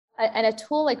and a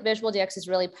tool like Visual DX is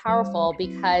really powerful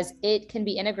because it can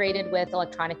be integrated with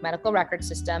electronic medical record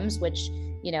systems, which,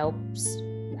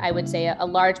 I would say a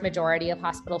large majority of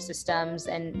hospital systems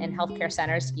and healthcare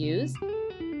centers use.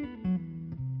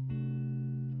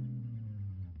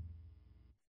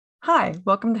 Hi,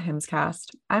 welcome to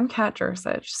HIMSScast. I'm Kat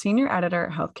Jursich, Senior Editor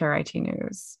at Healthcare IT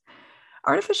News.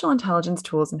 Artificial intelligence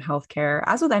tools in healthcare,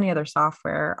 as with any other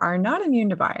software, are not immune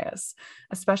to bias,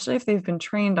 especially if they've been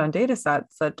trained on data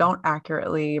sets that don't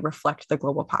accurately reflect the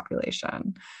global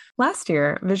population. Last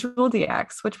year, Visual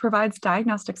DX, which provides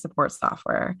diagnostic support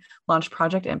software, launched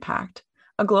Project Impact,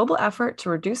 a global effort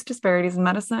to reduce disparities in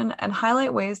medicine and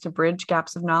highlight ways to bridge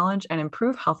gaps of knowledge and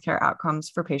improve healthcare outcomes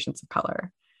for patients of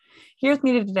color. Here with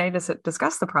me today to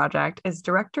discuss the project is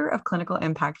Director of Clinical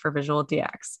Impact for Visual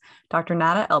DX, Dr.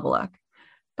 Nada Elbaluk.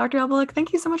 Dr. Elbaluk,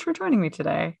 thank you so much for joining me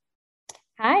today.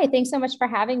 Hi, thanks so much for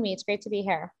having me. It's great to be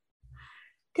here.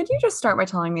 Could you just start by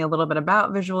telling me a little bit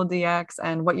about Visual DX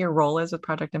and what your role is with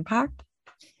Project Impact?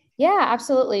 Yeah,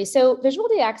 absolutely. So Visual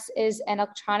DX is an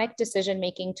electronic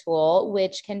decision-making tool,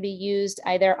 which can be used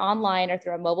either online or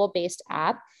through a mobile-based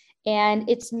app. And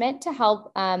it's meant to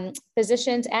help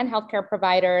physicians and healthcare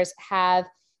providers have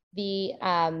the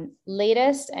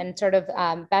latest and sort of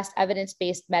best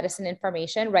evidence-based medicine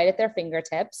information right at their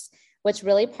fingertips. What's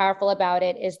really powerful about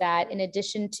it is that in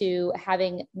addition to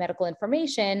having medical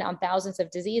information on thousands of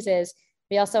diseases,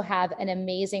 we also have an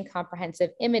amazing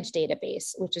comprehensive image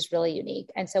database, which is really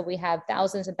unique. And so we have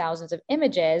thousands and thousands of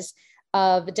images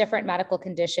of different medical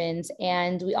conditions.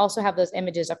 And we also have those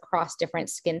images across different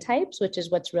skin types, which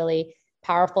is what's really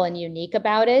powerful and unique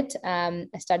about it. A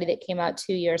study that came out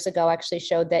 2 years ago actually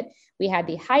showed that we had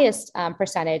the highest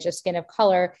percentage of skin of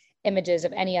color images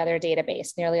of any other database.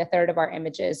 Nearly a third of our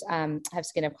images have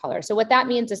skin of color. So what that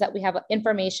means is that we have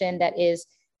information that is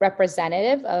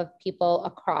representative of people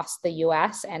across the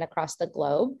US and across the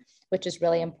globe, which is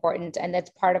really important. And that's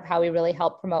part of how we really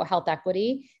help promote health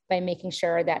equity by making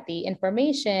sure that the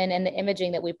information and the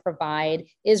imaging that we provide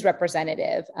is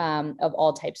representative of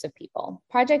all types of people.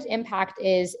 Project Impact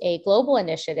is a global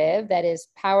initiative that is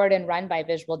powered and run by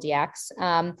Visual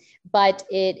DX, but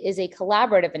it is a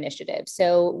collaborative initiative.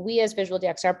 So we as Visual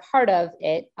DX are part of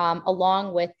it,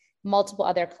 along with multiple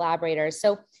other collaborators.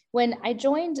 So when I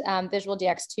joined Visual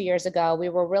DX 2 years ago, we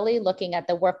were really looking at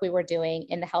the work we were doing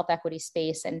in the health equity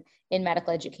space and in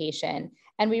medical education.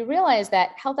 And we realized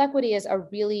that health equity is a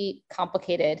really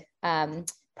complicated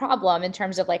problem in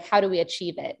terms of like, how do we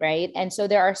achieve it, right? And so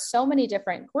there are so many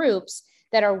different groups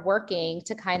that are working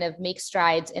to kind of make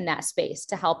strides in that space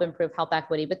to help improve health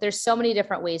equity. But there's so many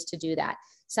different ways to do that.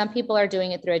 Some people are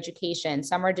doing it through education.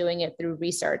 Some are doing it through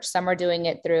research. Some are doing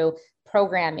it through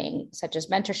programming, such as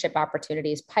mentorship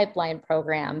opportunities, pipeline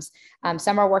programs.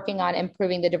 Some are working on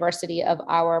improving the diversity of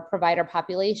our provider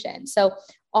population. So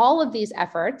all of these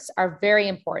efforts are very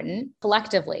important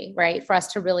collectively, right, for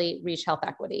us to really reach health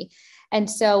equity. And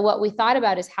so what we thought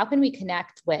about is how can we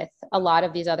connect with a lot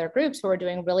of these other groups who are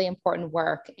doing really important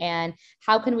work, and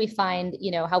how can we find,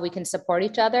 how we can support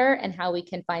each other and how we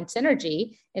can find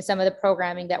synergy in some of the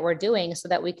programming that we're doing so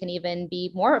that we can even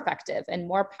be more effective and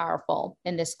more powerful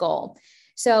in this goal.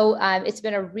 So it's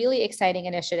been a really exciting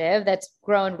initiative that's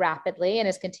grown rapidly and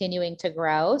is continuing to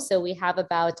grow. So we have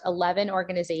about 11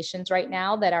 organizations right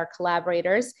now that are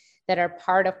collaborators that are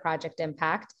part of Project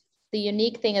Impact. The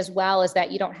unique thing as well is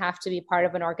that you don't have to be part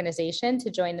of an organization to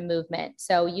join the movement.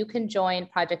 So you can join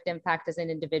Project Impact as an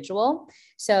individual.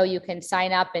 So you can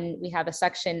sign up, and we have a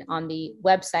section on the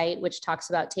website which talks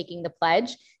about taking the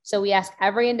pledge. So we ask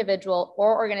every individual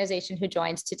or organization who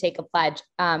joins to take a pledge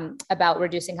about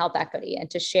reducing health equity and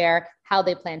to share how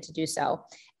they plan to do so.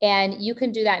 And you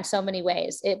can do that in so many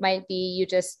ways. It might be you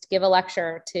just give a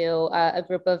lecture to a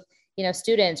group of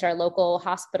students or a local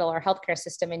hospital or healthcare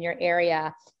system in your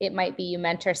area. It might be you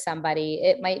mentor somebody.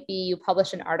 It might be you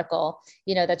publish an article,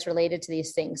 that's related to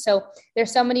these things. So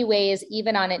there's so many ways,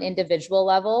 even on an individual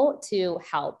level, to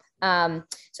help.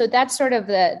 So that's sort of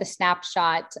the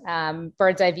snapshot,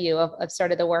 bird's eye view of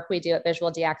sort of the work we do at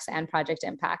Visual DX and Project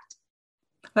Impact.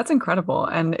 That's incredible.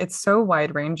 And it's so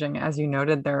wide ranging. As you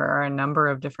noted, there are a number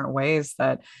of different ways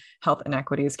that health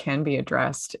inequities can be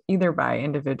addressed, either by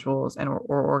individuals or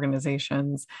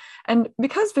organizations. And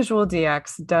because Visual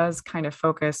DX does kind of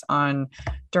focus on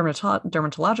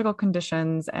dermatological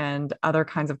conditions and other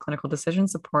kinds of clinical decision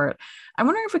support. I'm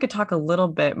wondering if we could talk a little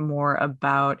bit more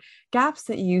about gaps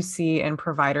that you see in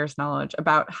providers' knowledge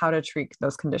about how to treat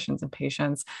those conditions in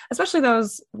patients, especially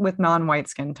those with non-white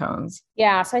skin tones.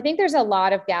 Yeah, so I think there's a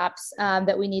lot of gaps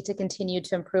that we need to continue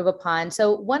to improve upon.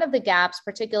 So one of the gaps,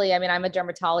 particularly, I mean, I'm a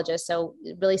dermatologist, so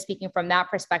really speaking from that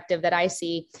perspective that I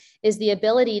see is the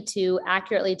ability to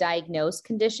accurately diagnose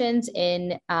conditions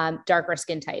in darker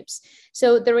skin types.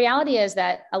 So the reality is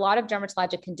that a lot of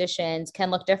dermatologic conditions can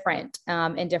look different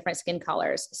in different skin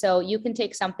colors. So you can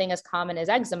take something as common as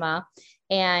eczema,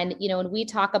 and when we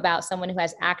talk about someone who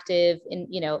has active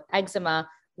eczema,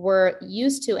 we're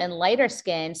used to in lighter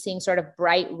skin seeing sort of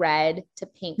bright red to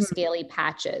pink scaly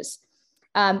patches.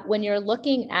 When you're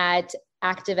looking at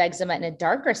active eczema in a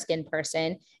darker skin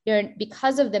person,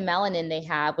 because of the melanin they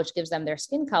have, which gives them their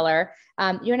skin color,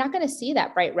 you're not going to see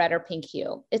that bright red or pink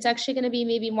hue. It's actually going to be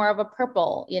maybe more of a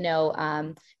purple,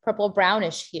 purple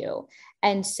brownish hue.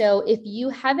 And so if you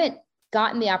haven't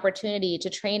gotten the opportunity to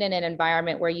train in an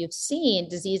environment where you've seen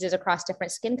diseases across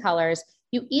different skin colors,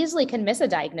 you easily can miss a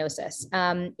diagnosis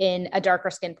in a darker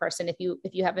skin person if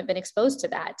you haven't been exposed to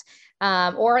that,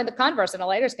 or in the converse in a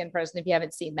lighter skin person if you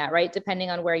haven't seen that, right? Depending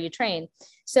on where you train.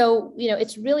 So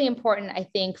it's really important, I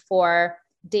think, for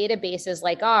databases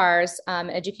like ours,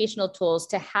 educational tools,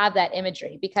 to have that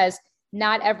imagery, because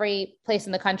not every place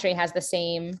in the country has the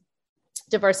same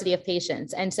diversity of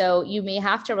patients, and so you may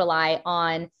have to rely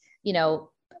on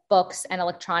books and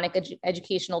electronic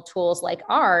educational tools like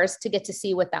ours to get to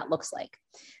see what that looks like.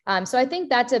 So I think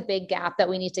that's a big gap that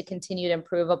we need to continue to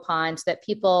improve upon so that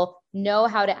people know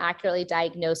how to accurately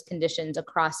diagnose conditions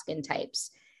across skin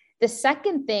types. The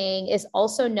second thing is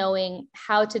also knowing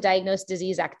how to diagnose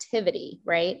disease activity,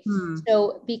 right?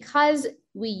 So because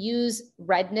we use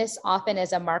redness often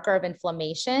as a marker of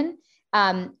inflammation,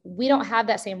 we don't have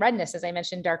that same redness, as I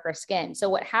mentioned, darker skin. So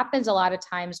what happens a lot of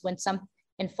times when some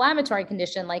inflammatory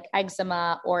condition like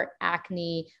eczema or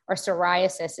acne or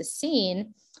psoriasis is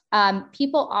seen,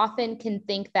 people often can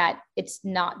think that it's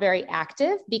not very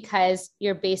active because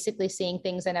you're basically seeing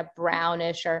things in a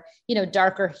brownish or,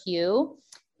 darker hue.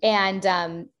 And,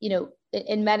 in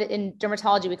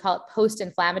dermatology, we call it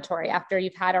post-inflammatory. After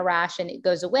you've had a rash and it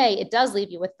goes away, it does leave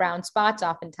you with brown spots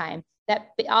oftentimes that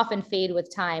often fade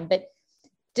with time. But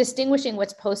distinguishing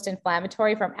what's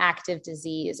post-inflammatory from active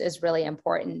disease is really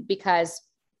important, because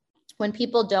when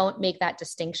people don't make that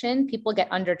distinction, people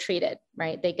get undertreated,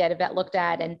 right? They get a vet looked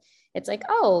at and it's like,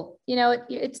 oh,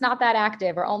 it's not that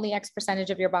active, or only X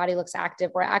percentage of your body looks active,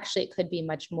 where actually it could be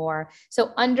much more.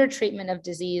 So undertreatment of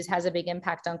disease has a big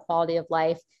impact on quality of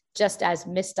life, just as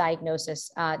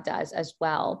misdiagnosis does as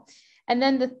well. And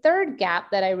then the third gap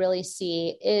that I really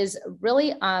see is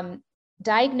really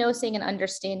diagnosing and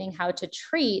understanding how to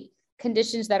treat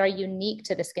conditions that are unique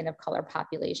to the skin of color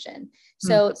population.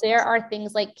 So there are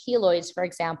things like keloids, for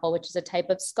example, which is a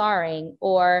type of scarring,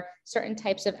 or certain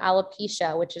types of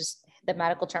alopecia, which is the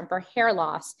medical term for hair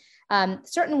loss.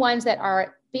 Certain ones that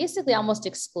are basically almost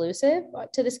exclusive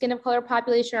to the skin of color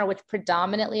population, or which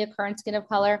predominantly occur in skin of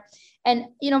color. And,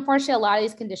 unfortunately, a lot of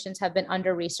these conditions have been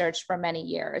under-researched for many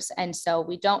years. And so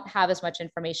we don't have as much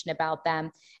information about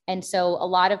them. And so a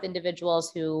lot of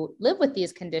individuals who live with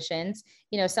these conditions,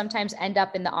 sometimes end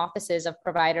up in the offices of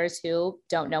providers who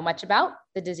don't know much about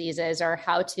the diseases or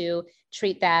how to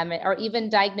treat them, or even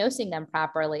diagnosing them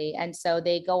properly. And so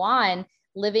they go on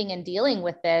living and dealing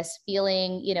with this,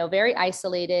 feeling, very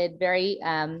isolated, very,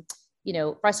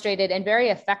 frustrated, and very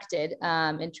affected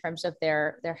in terms of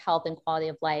their health and quality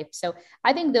of life. So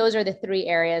I think those are the three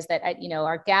areas that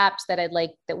are gaps that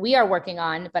that we are working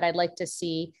on, but I'd like to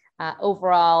see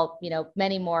overall,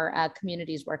 many more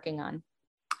communities working on.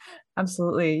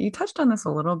 Absolutely. You touched on this a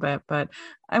little bit, but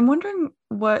I'm wondering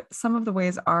what some of the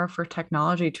ways are for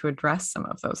technology to address some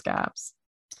of those gaps.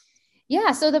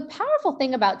 Yeah. So the powerful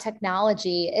thing about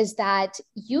technology is that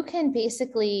you can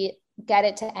basically get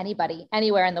it to anybody,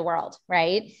 anywhere in the world,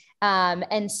 right?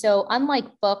 And so unlike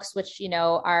books, which,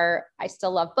 I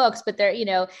still love books, but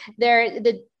the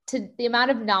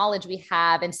amount of knowledge we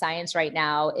have in science right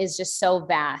now is just so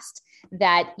vast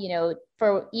that,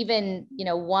 for even,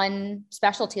 one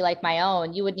specialty like my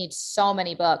own, you would need so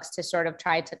many books to sort of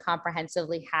try to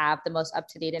comprehensively have the most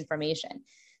up-to-date information.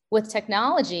 With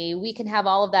technology, we can have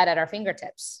all of that at our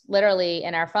fingertips, literally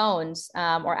in our phones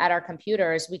or at our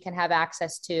computers. We can have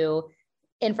access to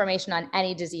information on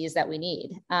any disease that we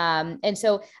need. And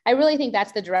so I really think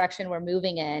that's the direction we're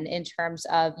moving in terms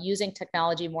of using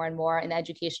technology more and more in the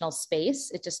educational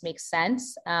space. It just makes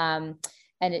sense.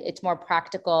 and it's more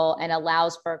practical and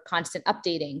allows for constant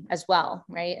updating as well,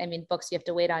 right? I mean, books, you have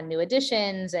to wait on new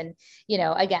editions, and,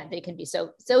 again, they can be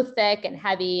so thick and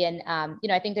heavy. And,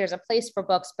 I think there's a place for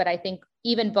books, but I think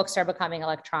even books are becoming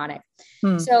electronic.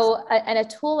 So, and a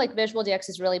tool like VisualDX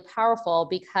is really powerful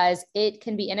because it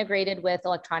can be integrated with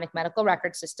electronic medical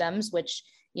record systems, which,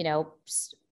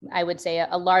 I would say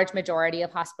a large majority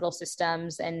of hospital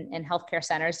systems and healthcare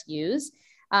centers use.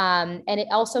 And it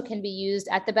also can be used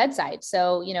at the bedside.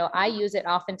 So, I use it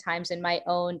oftentimes in my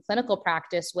own clinical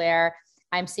practice where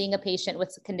I'm seeing a patient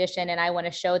with a condition and I want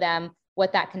to show them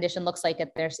what that condition looks like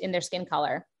in their skin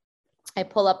color. I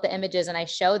pull up the images and I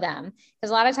show them,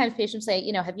 because a lot of times patients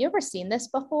say, have you ever seen this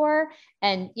before?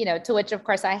 And, to which of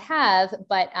course I have,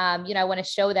 but, I want to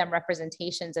show them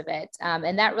representations of it.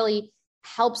 And that really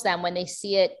helps them when they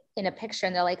see it in a picture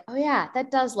and they're like, oh yeah,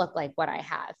 that does look like what I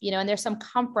have, and there's some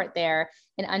comfort there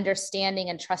in understanding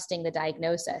and trusting the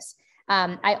diagnosis.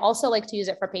 I also like to use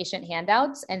it for patient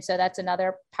handouts. And so that's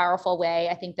another powerful way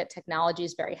I think that technology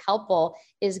is very helpful,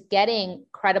 is getting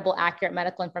credible, accurate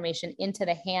medical information into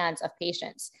the hands of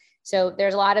patients. So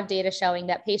there's a lot of data showing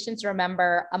that patients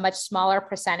remember a much smaller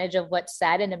percentage of what's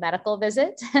said in a medical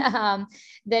visit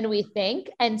than we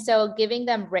think. And so giving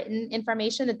them written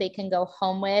information that they can go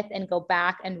home with and go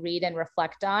back and read and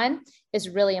reflect on is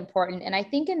really important. And I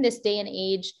think in this day and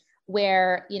age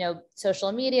where,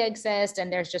 social media exists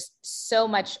and there's just so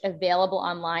much available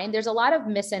online, there's a lot of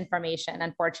misinformation,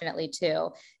 unfortunately, too.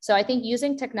 So I think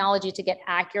using technology to get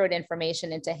accurate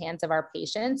information into hands of our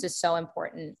patients is so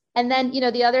important. And then,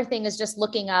 the other thing is just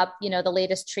looking up, the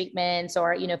latest treatments,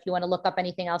 or, if you want to look up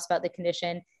anything else about the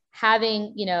condition,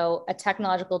 having, a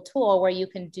technological tool where you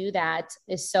can do that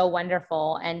is so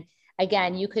wonderful. And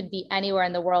again, you could be anywhere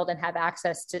in the world and have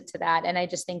access to that. And I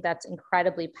just think that's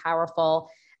incredibly powerful.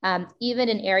 Even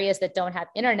in areas that don't have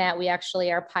internet, we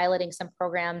actually are piloting some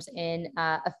programs in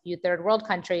a few third world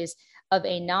countries of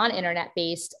a non-internet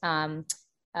based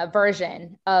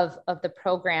version of the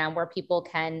program, where people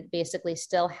can basically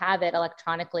still have it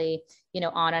electronically,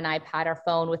 on an iPad or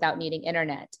phone without needing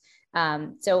internet.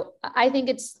 So I think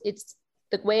it's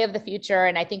the way of the future.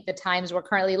 And I think the times we're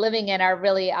currently living in are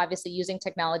really obviously using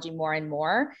technology more and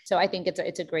more. So I think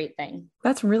it's a great thing.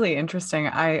 That's really interesting.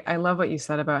 I love what you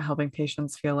said about helping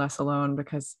patients feel less alone,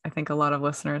 because I think a lot of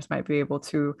listeners might be able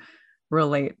to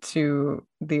relate to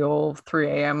the old 3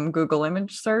 a.m. Google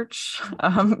image search.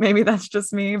 Maybe that's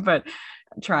just me, but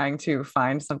trying to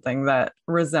find something that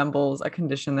resembles a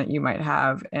condition that you might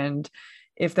have. And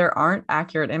if there aren't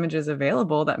accurate images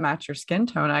available that match your skin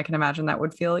tone, I can imagine that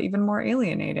would feel even more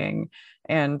alienating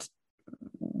and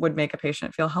would make a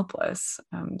patient feel helpless.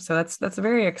 So that's a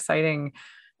very exciting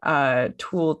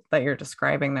tool that you're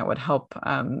describing that would help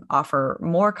offer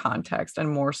more context and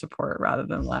more support rather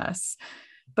than less.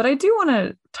 But I do want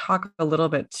to talk a little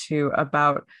bit too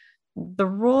about the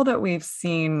role that we've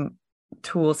seen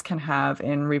tools can have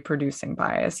in reproducing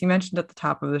bias. You mentioned at the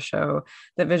top of the show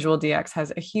that VisualDX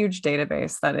has a huge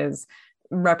database that is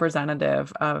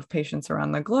representative of patients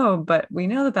around the globe, but we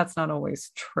know that that's not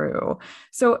always true.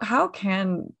 So how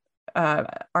can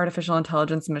artificial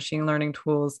intelligence and machine learning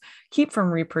tools keep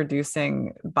from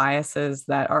reproducing biases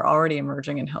that are already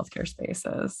emerging in healthcare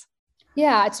spaces?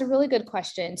 Yeah, it's a really good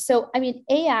question. So, I mean,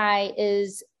 AI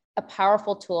is a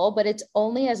powerful tool, but it's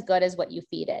only as good as what you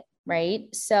feed it,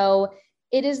 right? So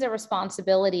it is the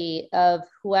responsibility of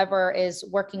whoever is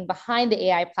working behind the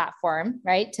AI platform,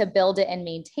 right, to build it and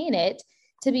maintain it,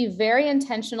 to be very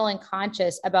intentional and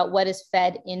conscious about what is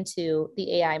fed into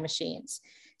the AI machines.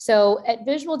 So at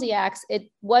VisualDX, it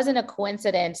wasn't a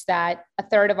coincidence that a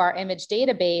third of our image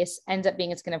database ends up being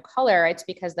in skin of color. It's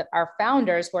because our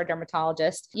founders, who are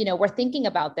dermatologists, were thinking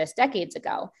about this decades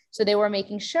ago. So they were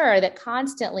making sure that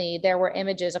constantly there were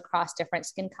images across different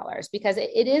skin colors, because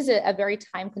it is a very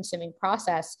time-consuming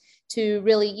process to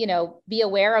really, be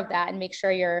aware of that and make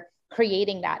sure you're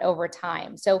creating that over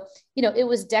time. So, it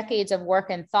was decades of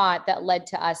work and thought that led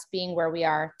to us being where we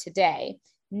are today.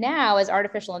 Now, as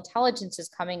artificial intelligence is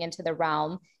coming into the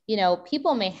realm,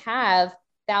 people may have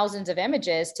thousands of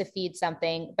images to feed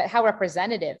something, but how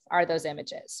representative are those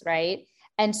images, right?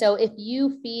 And so if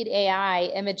you feed AI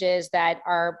images that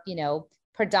are,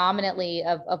 predominantly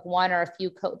of one or a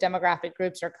few demographic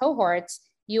groups or cohorts,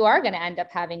 you are going to end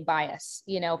up having bias,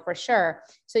 for sure.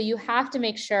 So you have to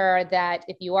make sure that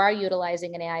if you are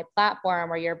utilizing an AI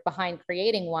platform or you're behind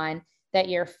creating one, that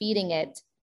you're feeding it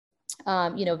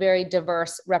very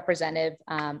diverse representative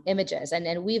images.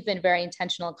 And we've been very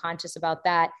intentional and conscious about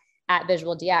that at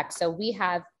VisualDX. So we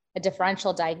have a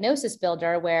differential diagnosis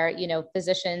builder where,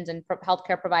 physicians and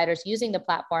healthcare providers using the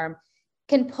platform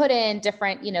can put in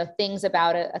different, things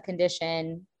about a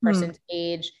condition, person's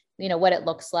age, what it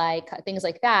looks like, things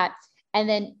like that. And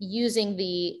then using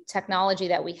the technology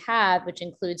that we have, which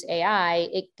includes AI,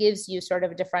 it gives you sort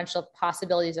of differential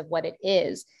possibilities of what it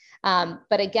is.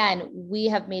 But again, we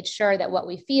have made sure that what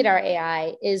we feed our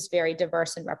AI is very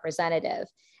diverse and representative.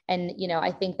 And,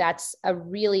 I think that's a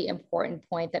really important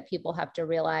point that people have to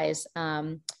realize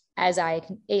as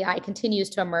AI continues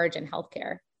to emerge in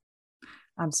healthcare.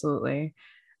 Absolutely.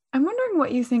 I'm wondering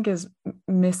what you think is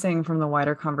missing from the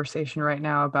wider conversation right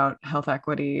now about health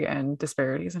equity and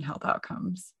disparities in health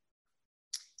outcomes.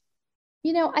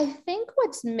 I think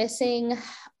what's missing,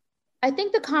 I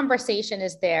think the conversation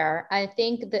is there. I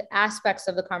think the aspects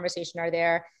of the conversation are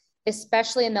there,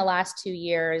 especially in the last 2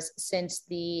 years since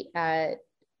the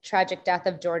tragic death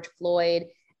of George Floyd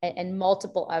and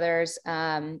multiple others,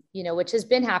 which has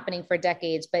been happening for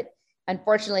decades. But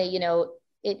unfortunately,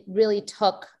 it really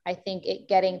took, I think, it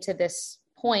getting to this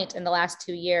point in the last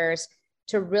 2 years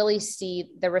to really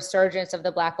see the resurgence of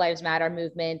the Black Lives Matter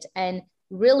movement and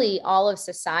really all of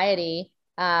society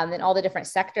and all the different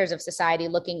sectors of society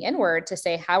looking inward to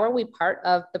say, how are we part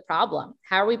of the problem?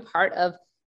 How are we part of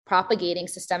propagating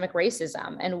systemic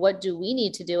racism? And what do we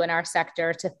need to do in our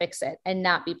sector to fix it and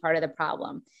not be part of the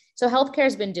problem? So healthcare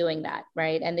has been doing that,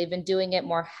 right? And they've been doing it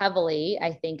more heavily,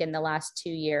 I think, in the last 2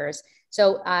 years.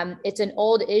 So it's an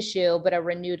old issue, but a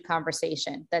renewed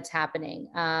conversation that's happening.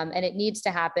 And it needs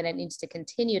to happen. It needs to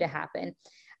continue to happen.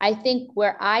 I think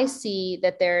where I see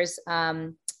that there's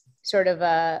sort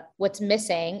of what's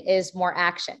missing is more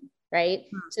action, right?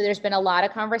 So there's been a lot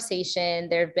of conversation.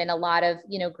 There've been a lot of,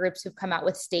 groups who've come out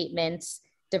with statements,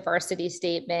 diversity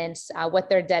statements, what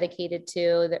they're dedicated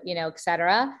to, et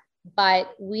cetera.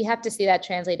 But we have to see that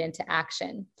translate into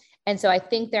action. And so I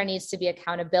think there needs to be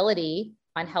accountability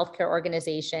on healthcare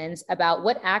organizations about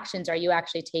what actions are you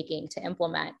actually taking to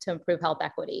implement to improve health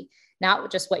equity,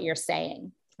 not just what you're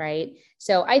saying, right?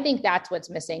 So I think that's what's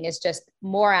missing is just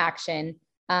more action.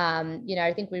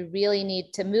 I think we really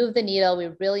need to move the needle. We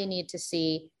really need to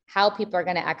see how people are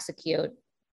going to execute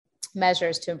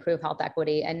measures to improve health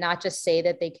equity and not just say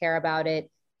that they care about it,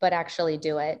 but actually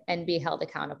do it and be held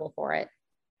accountable for it.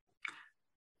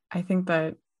 I think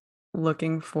that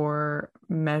looking for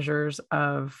measures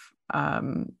of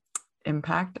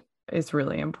impact is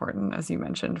really important, as you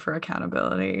mentioned, for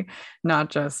accountability. Not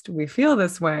just we feel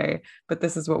this way, but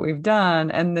this is what we've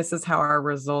done, and this is how our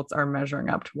results are measuring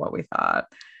up to what we thought.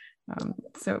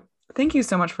 So thank you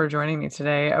so much for joining me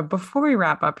today. Before we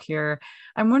wrap up here,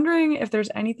 I'm wondering if there's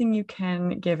anything you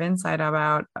can give insight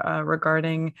about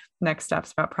regarding next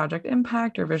steps about Project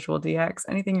Impact or Visual DX,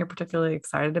 anything you're particularly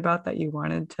excited about that you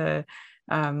wanted to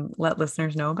let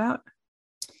listeners know about?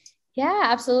 Yeah,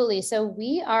 absolutely. So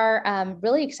we are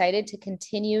really excited to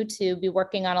continue to be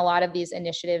working on a lot of these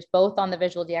initiatives, both on the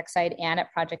Visual DX side and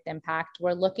at Project Impact.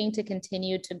 We're looking to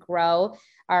continue to grow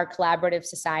our collaborative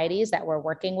societies that we're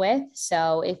working with.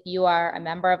 So if you are a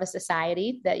member of a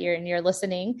society that you're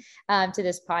listening to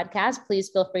this podcast, please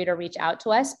feel free to reach out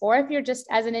to us. Or if you're just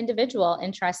as an individual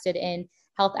interested in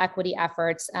health equity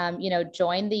efforts,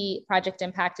 join the Project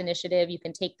Impact Initiative. You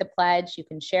can take the pledge. You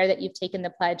can share that you've taken the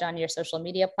pledge on your social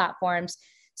media platforms.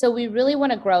 So we really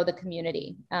want to grow the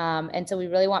community. And so we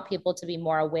really want people to be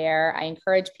more aware. I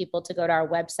encourage people to go to our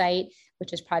website,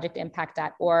 which is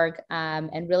projectimpact.org,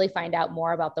 and really find out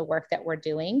more about the work that we're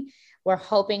doing. We're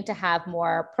hoping to have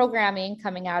more programming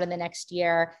coming out in the next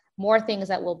year, more things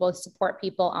that will both support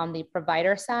people on the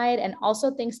provider side and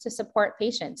also things to support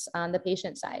patients on the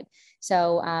patient side.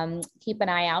 So keep an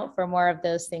eye out for more of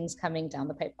those things coming down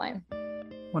the pipeline.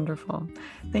 Wonderful.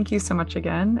 Thank you so much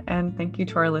again. And thank you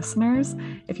to our listeners.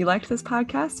 If you liked this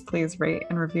podcast, please rate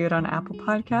and review it on Apple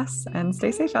Podcasts and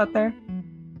stay safe out there.